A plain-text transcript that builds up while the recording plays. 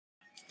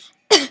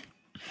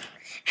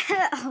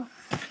Hello.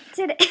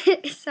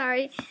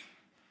 Sorry.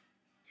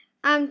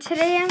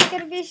 Today I'm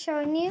gonna be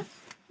showing you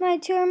my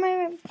tour of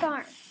my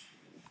barn.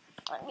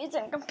 I'm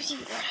using a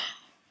computer.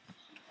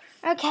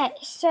 Okay,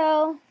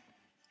 so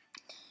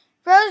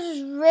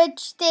Rose Ridge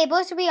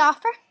Stables, we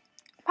offer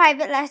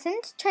private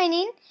lessons,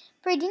 training,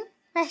 breeding,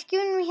 rescue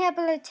and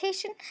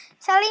rehabilitation,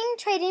 selling,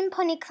 trading,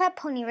 pony club,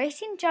 pony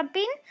racing,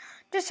 jumping,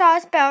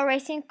 dressage, barrel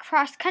racing,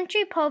 cross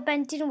country, pole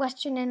bending,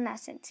 western, and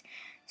lessons.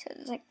 So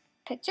there's like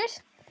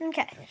pictures.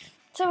 Okay,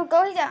 so we'll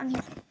go down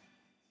here.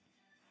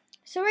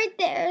 So right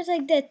there is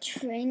like the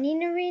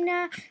training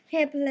arena,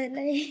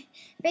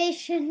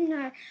 rehabilitation,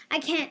 or I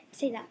can't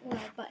say that word,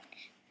 but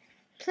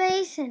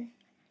place and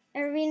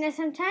arena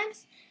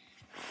sometimes.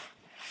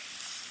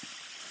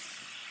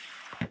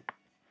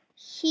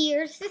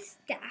 Here's the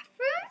staff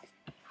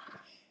room.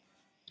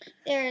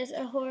 There's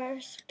a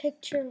horse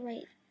picture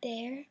right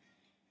there.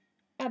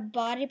 A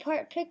body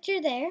part picture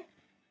there.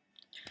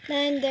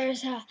 Then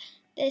there's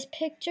this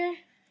picture.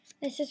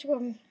 This is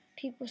where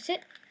people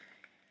sit.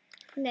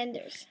 And then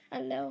there's a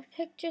little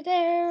picture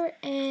there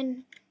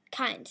and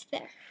kinds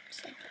there.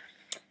 So,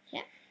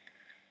 yeah.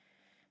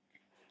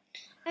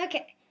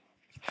 Okay.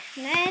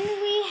 And then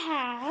we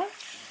have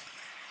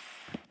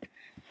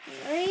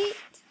right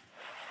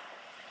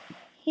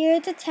here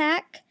the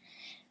tack.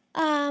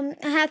 I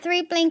have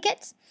 3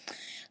 blankets.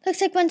 Looks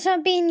like one's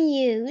not being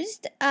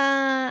used.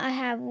 I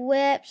have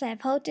whips, I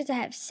have halters, I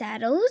have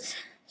saddles.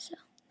 So,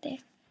 there.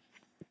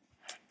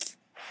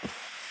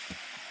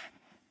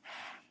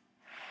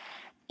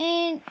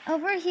 And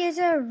over here's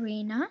an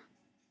arena.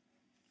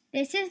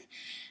 This is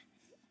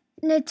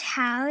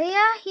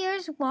Natalia.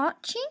 Here's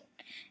watching.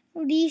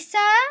 Lisa.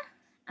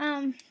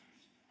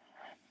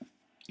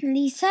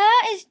 Lisa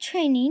is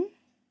training.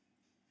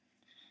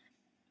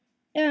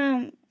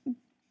 Bonbon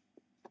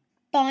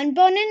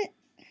and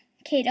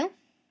Kato.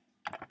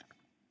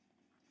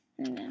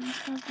 And then you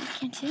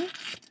can't see.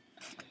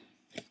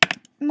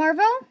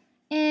 Marvel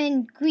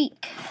and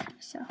Greek.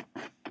 So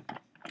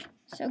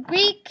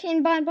Greek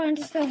and Bonbon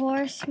is the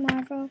horse,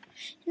 Marvel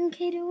and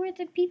Kato were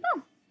the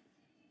people.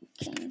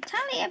 Okay,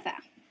 Natalia.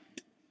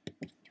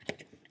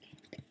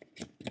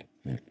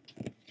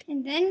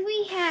 And then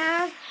we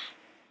have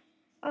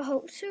a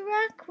halter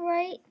rack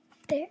right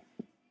there.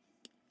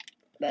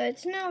 But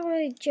it's not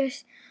really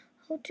just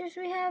halters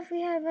we have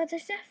other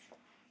stuff.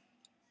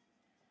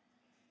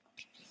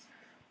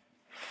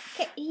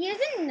 Okay, here's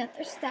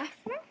another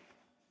staff room.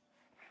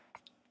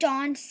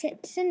 Dawn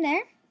sits in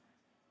there.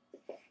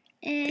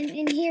 And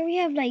in here we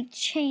have like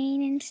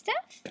chain and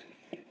stuff.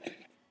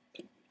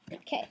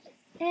 Okay,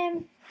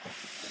 and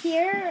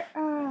here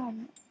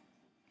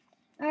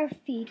our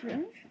feed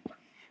room.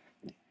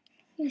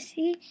 You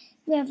see,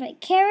 we have like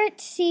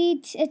carrots,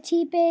 seeds, a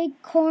tea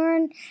bag,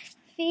 corn,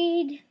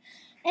 feed.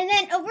 And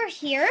then over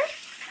here,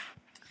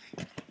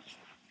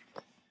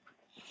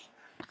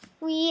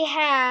 we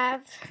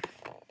have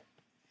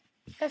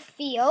a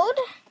field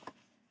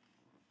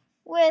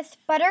with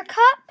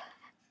Buttercup,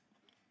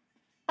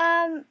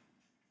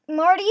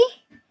 Marty,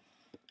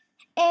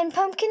 and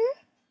Pumpkin,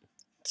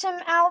 some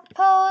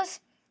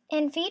outposts,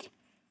 and feed.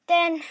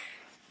 Then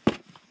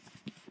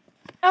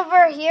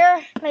over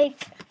here,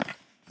 like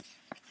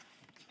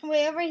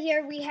way over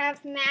here, we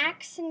have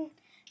Max and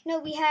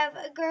we have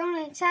a girl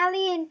named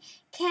Sally and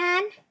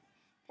Can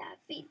that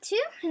feed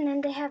too. And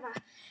then they have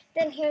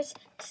then here's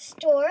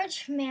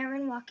storage,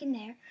 Marin walking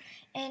there,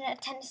 and a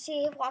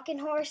Tennessee walking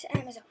horse,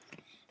 Amazon.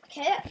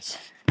 Okay, that's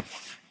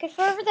good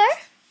for over there.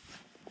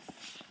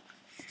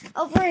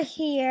 Over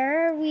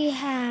here we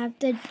have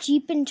the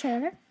Jeep and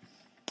trailer.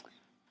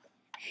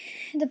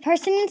 The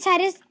person inside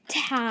is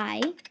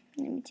Ty.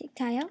 Let me take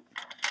Ty out.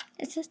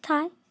 This is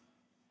Ty.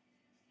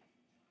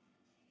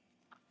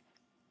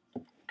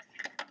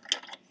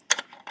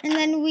 And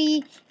then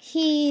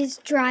he's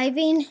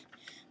driving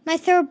my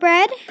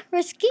thoroughbred,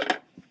 Risky.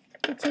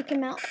 I'll take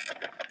him out.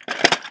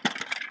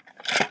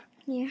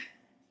 Here.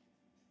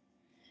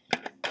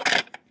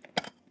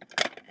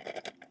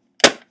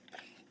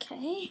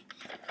 Okay.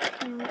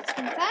 Let's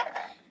move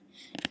that.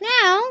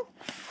 Now,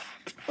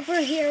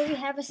 over here we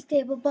have a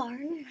stable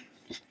barn.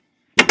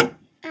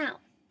 Ow.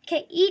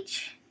 Okay,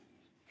 each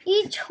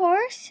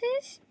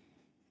horses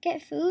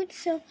get food.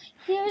 So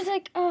here's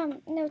like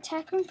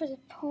tack room for the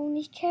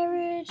pony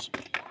carriage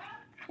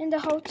and the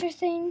halter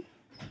thing.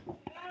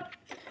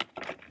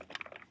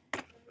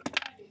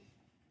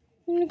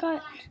 And we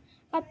got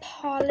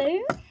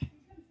Apollo.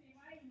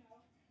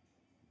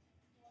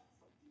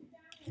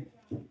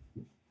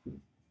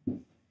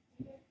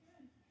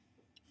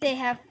 They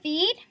have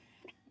feed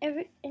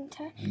and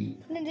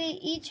then they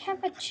each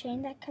have a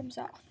chain that comes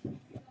off.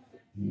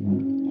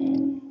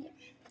 And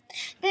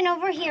then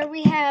over here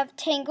we have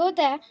Tango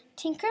the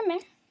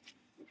Tinkerman.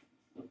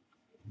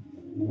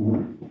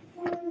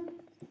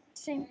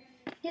 Same.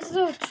 Here's a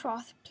little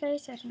trough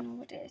place. I don't know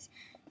what it is.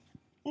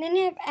 And then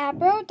you have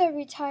Abro, the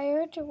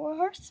retired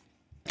warhorse.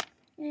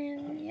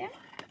 And yeah,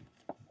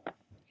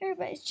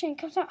 everybody's chain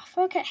comes off.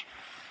 Okay.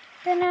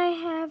 Then I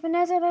have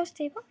another little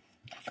stable.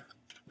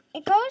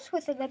 It goes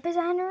with a lip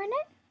designer in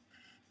it.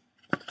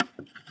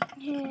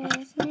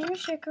 His name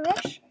is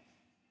Schleich.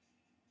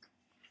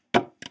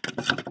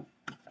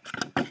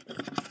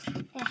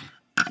 Yeah.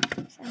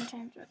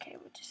 Sometimes, okay,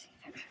 we'll just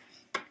leave him.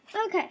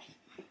 Okay.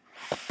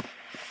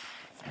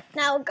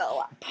 Now we'll go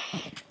up.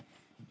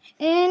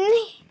 In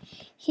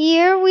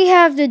here we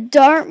have the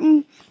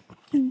Dartmoor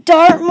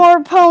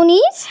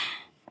ponies.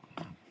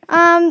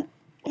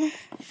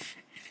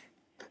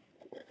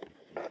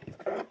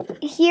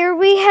 Here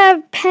we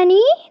have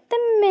Penny the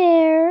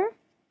mare.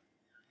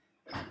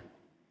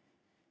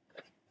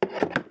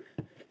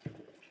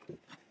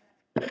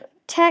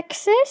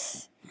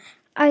 Texas.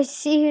 I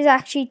see who's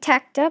actually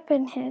tacked up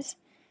in his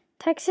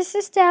Texas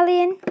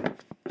stallion.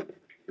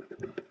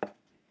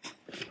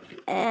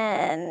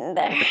 And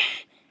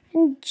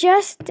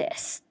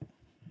Justice,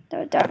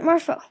 the Dartmoor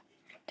foal.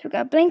 So we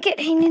got a blanket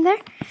hanging there.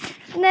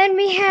 And then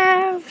we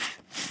have,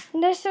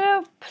 in this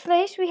little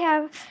place, we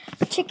have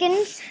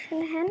chickens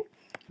and a hen.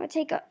 I'll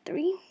take out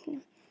 3.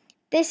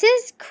 This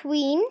is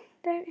Queen,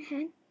 the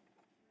hen.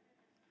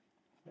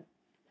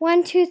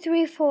 1, 2,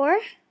 3, 4,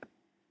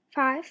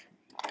 5.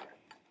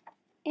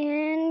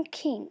 And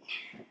King.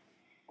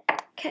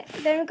 Okay,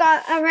 then we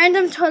got a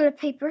random toilet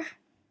paper.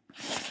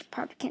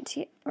 Probably can't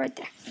see it right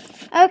there.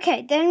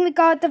 Okay, then we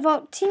got the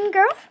vaulting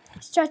girl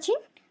stretching.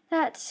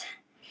 That's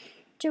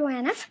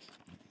Joanna.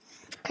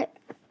 Okay.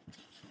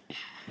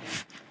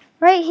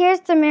 Right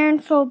here's the mare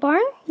and foal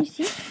barn. You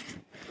see?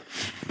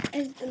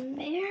 Is the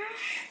mare.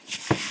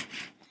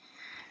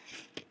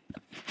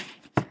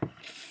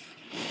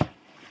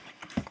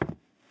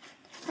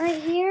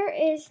 Right here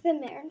is the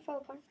mare and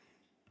foal barn.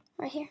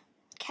 Right here.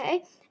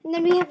 Okay. And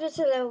then we have this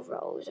little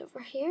rose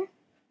over here.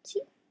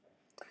 See?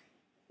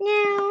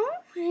 Now,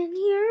 and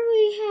here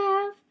we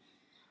have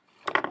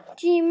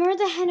Jemer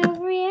the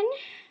Hanoverian.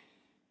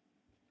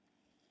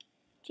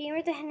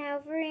 Jemer the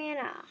Hanoverian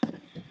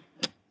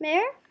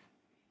mare.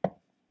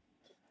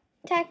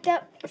 Tacked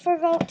up for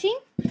vaulting.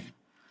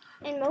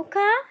 And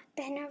Mocha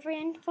the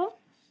Hanoverian foal.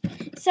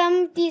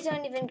 Some of these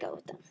don't even go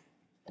with them.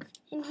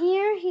 And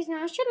here, he's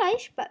not a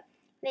Schleich, but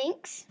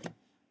Lynx.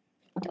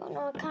 Don't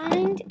know what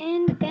kind.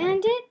 And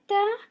Bandit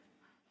the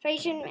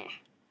Frisian mare.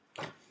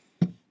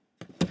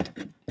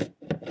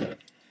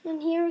 And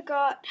here we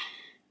got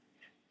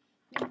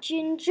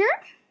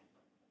Ginger,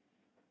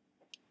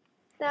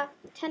 the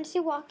Tennessee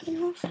walking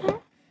horse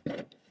mare,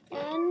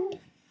 and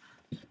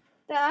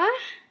the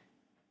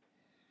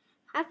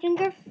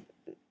half-finger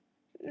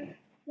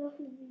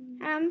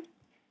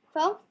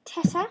foal,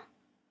 Tessa.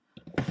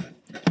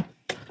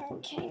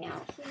 Okay,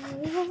 now if we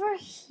move over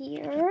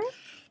here,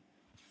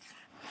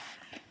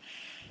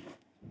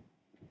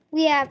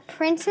 we have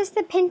Princess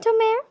the Pinto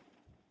mare,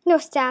 no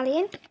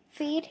stallion,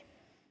 feed.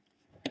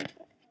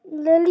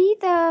 Lily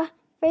the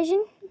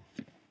Frisian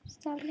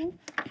stallion.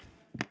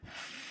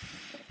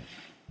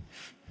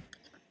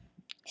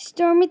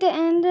 Stormy the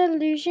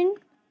Andalusian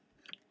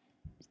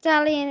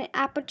stallion.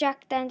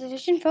 Applejack the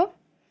Andalusian foal.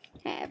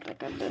 I have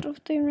like a little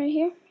thing right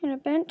here and a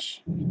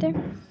bench right there.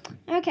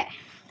 Okay.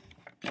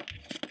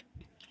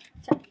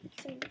 So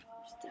some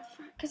stuff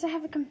because I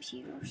have a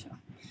computer, so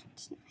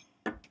it's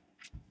not.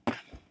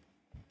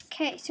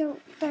 Okay,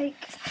 so like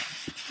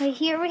right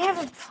here we have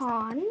a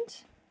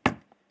pond.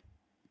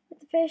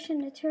 Fish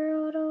and a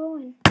turtle,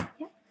 and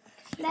yeah.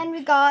 Then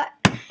we got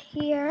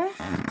here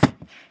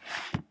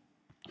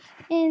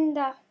in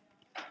the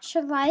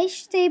Schleich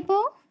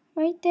stable,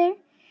 right there.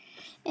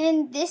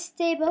 In this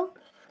stable,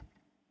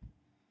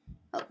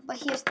 oh,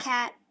 but here's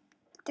Cat,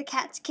 the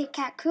cat's Kit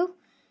Kat Coo.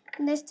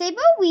 In this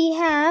stable, we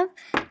have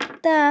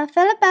the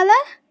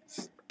Philabella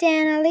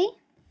Stanley.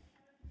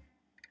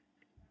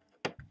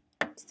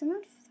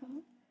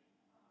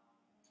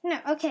 No,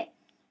 okay.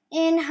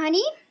 In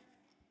Honey,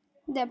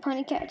 the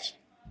pony catch.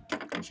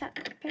 Shut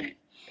up, Penny.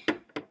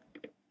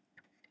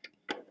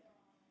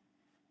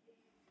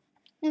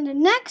 And the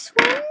next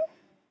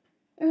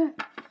one,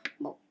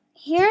 well,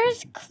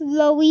 here's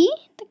Chloe,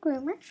 the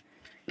groomer.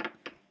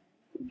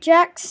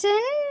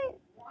 Jackson,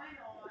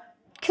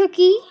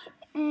 Cookie,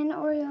 and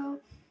Oreo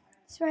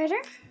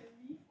Spider.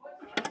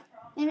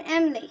 And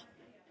Emily.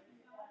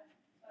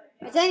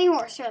 With any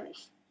horse, really.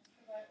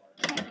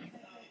 Okay.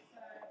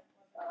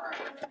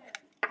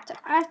 So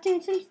I have to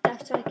do some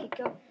stuff so I could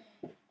go.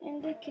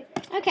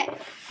 Okay,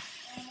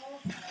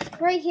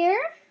 right here,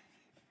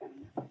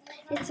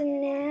 it's a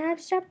nab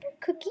strapper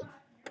Cookie.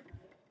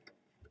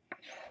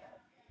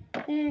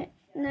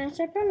 Nab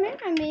strapper mare.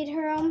 I made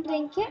her own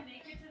blanket.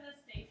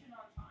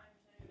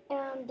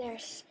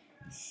 There's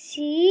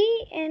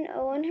C and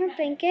O on her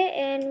blanket,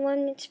 and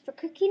one is for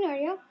Cookie and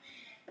Oreo,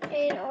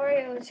 and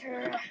Oreo is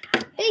her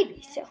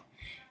baby, so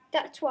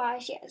that's why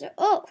she has an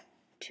O,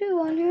 2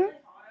 on her.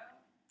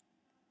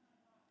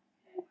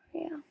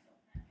 Yeah.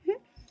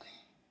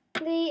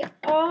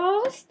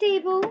 All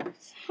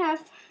stables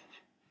have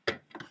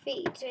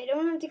feed, so I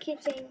don't have to keep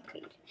saying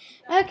feed.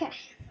 Okay.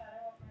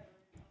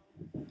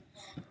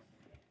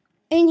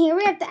 And here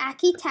we have the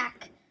Aki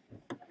Tack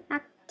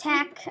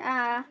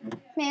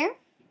mare,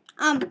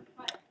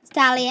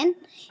 stallion.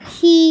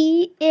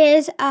 He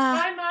is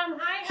Hi, Mom.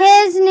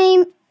 Hi. His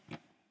name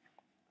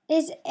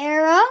is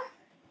arrow.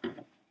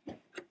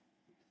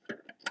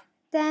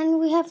 Then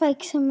we have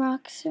like some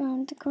rocks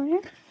around the corner.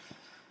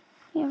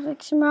 We have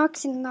like some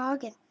rocks and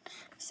log and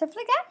stuff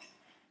like that.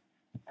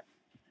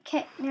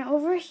 Okay, now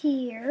over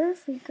here,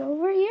 if we go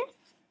over here,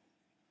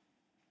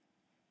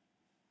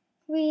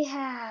 we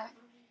have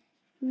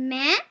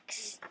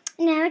Max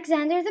and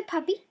Alexander the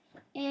puppy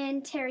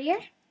and terrier.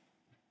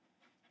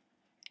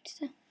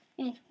 So,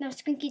 and no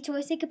squinky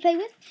toys they could play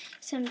with.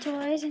 Some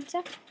toys and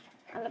stuff.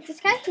 I love this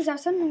guy. He's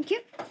awesome and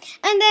cute.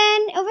 And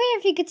then over here,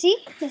 if you could see,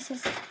 this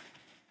is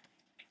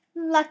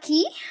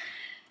Lucky.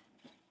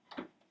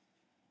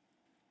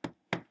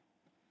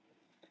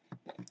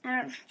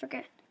 I don't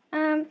forget.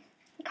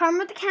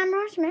 Karma the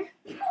camera, come here.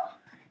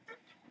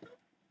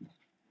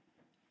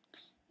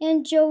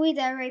 And Joey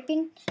the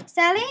raping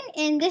stallion.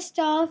 And this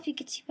doll, if you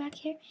could see back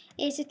here,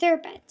 is a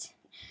thoroughbred.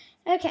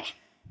 Okay.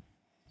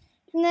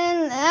 And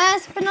then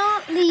last but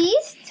not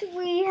least,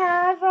 we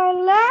have our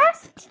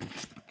last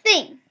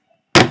thing.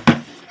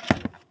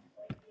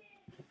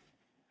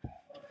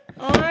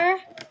 Our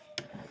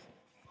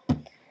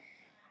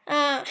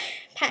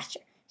pasture.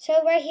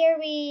 So right here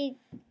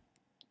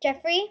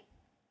Jeffrey,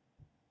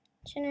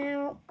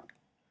 Chanel,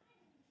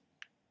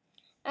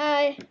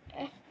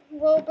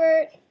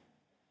 Robert,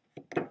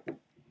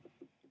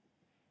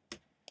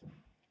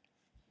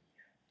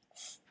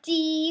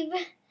 Steve,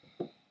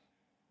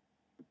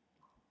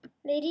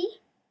 Lady,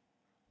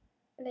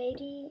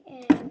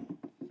 and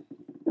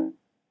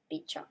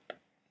Beat Chop.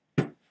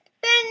 Then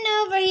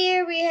over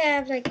here we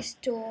have like a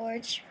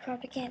storage.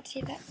 Probably can't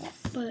see that,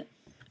 but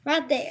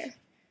right there.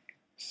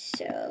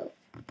 So,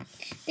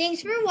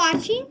 thanks for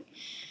watching.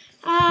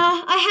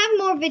 I have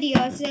more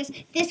videos.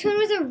 This one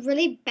was a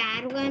really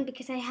bad one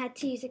because I had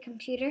to use a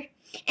computer.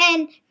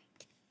 And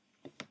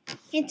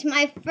it's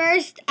my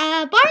first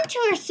barn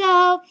tour.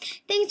 So,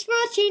 thanks for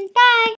watching. Bye.